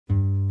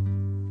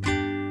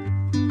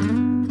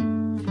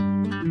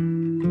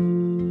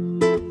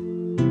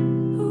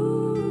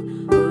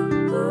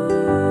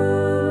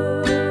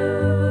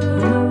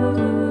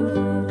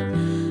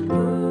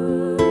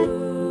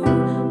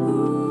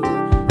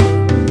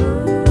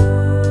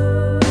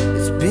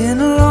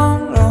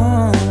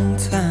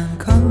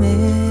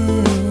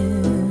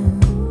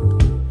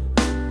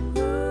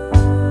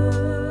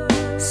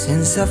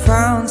I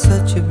found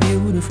such a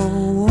beautiful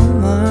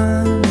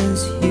woman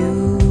as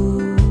you.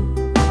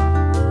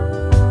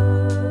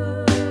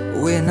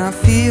 When I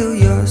feel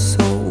your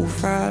soul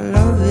fire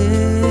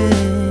loving,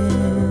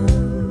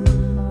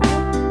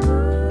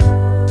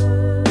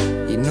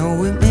 you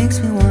know it makes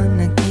me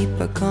wanna keep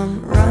a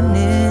come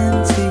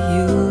running to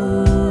you.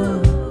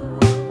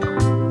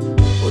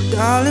 Oh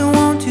darling,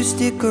 won't you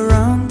stick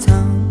around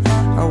town?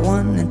 I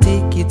wanna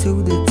take you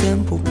to the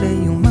temple, play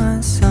you my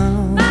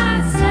sound.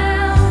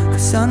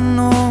 Cause I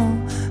know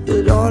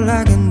that all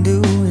I can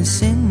do is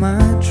sing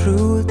my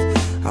truth.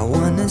 I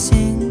wanna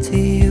sing to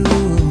you.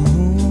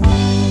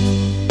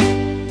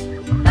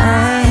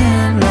 I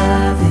am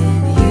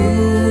loving you,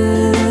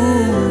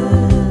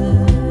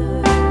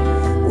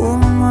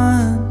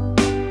 woman.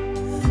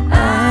 I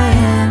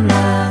am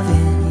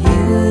loving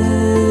you.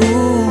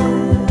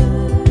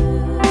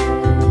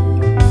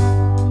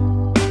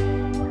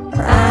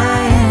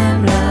 I am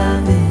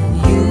loving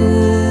you,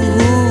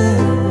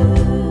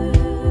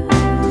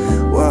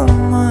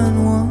 woman,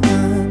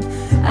 woman.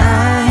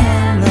 I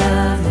am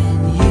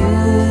loving you.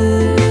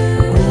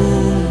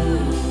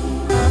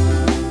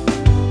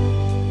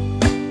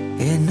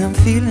 And I'm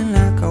feeling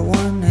like I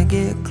wanna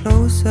get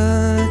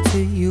closer to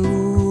you.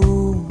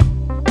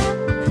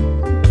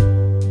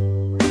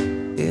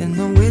 And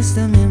the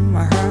wisdom in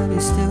my heart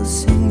is still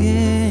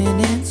singing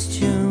its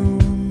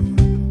tune.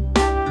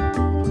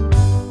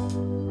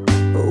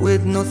 But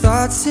with no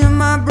thoughts in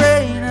my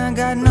brain, I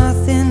got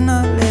nothing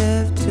not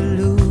left to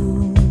lose.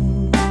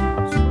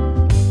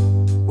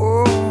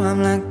 Oh, I'm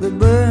like the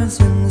birds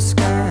in the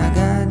sky, I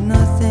got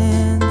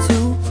nothing to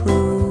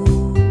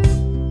prove.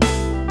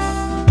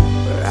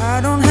 But I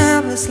don't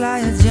have a sly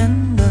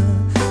agenda,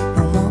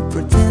 no more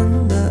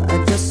pretender. I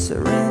just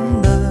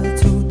surrender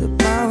to the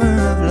power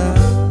of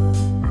love.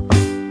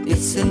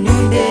 It's a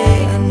new day,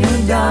 a new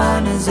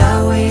dawn as I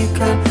wake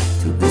up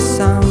to the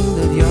sound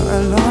of your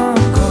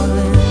alarm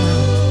calling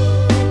out.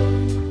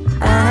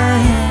 I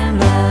am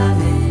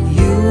loving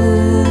you,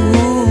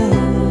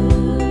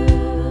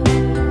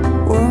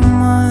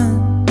 woman.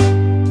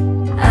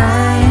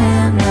 I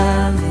am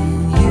loving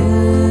you.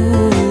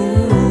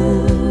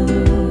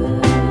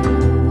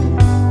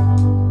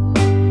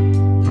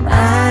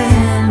 I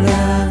am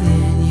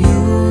loving you,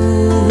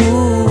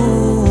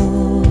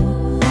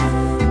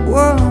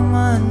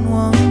 woman,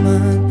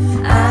 woman.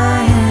 I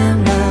am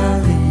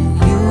loving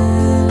you,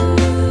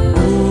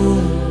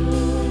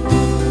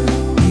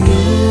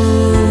 you.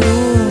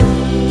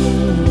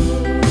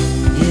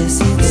 Yes,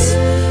 it's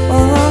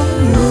all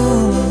you,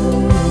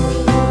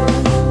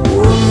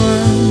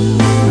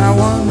 woman. I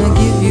wanna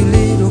give you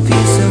little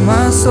piece of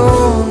my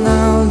soul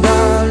now,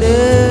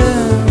 darling.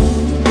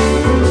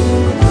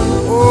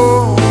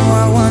 Oh,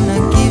 I wanna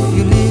give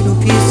you little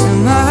piece of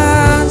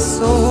my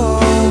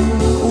soul.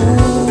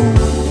 Ooh.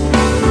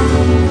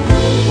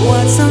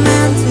 What's a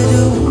man to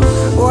do?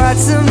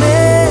 What's a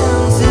man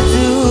to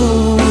do?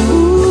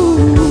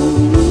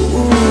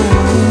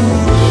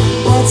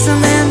 What's a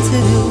man to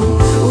do?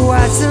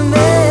 What's a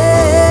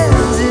man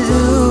to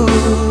do?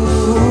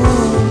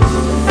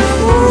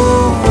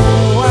 Oh,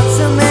 what's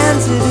a man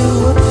to do?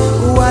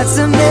 What's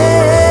a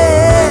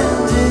man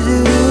to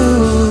do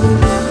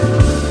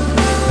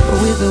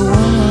with a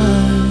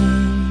woman,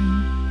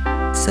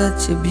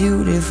 such a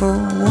beautiful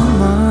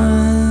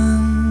woman?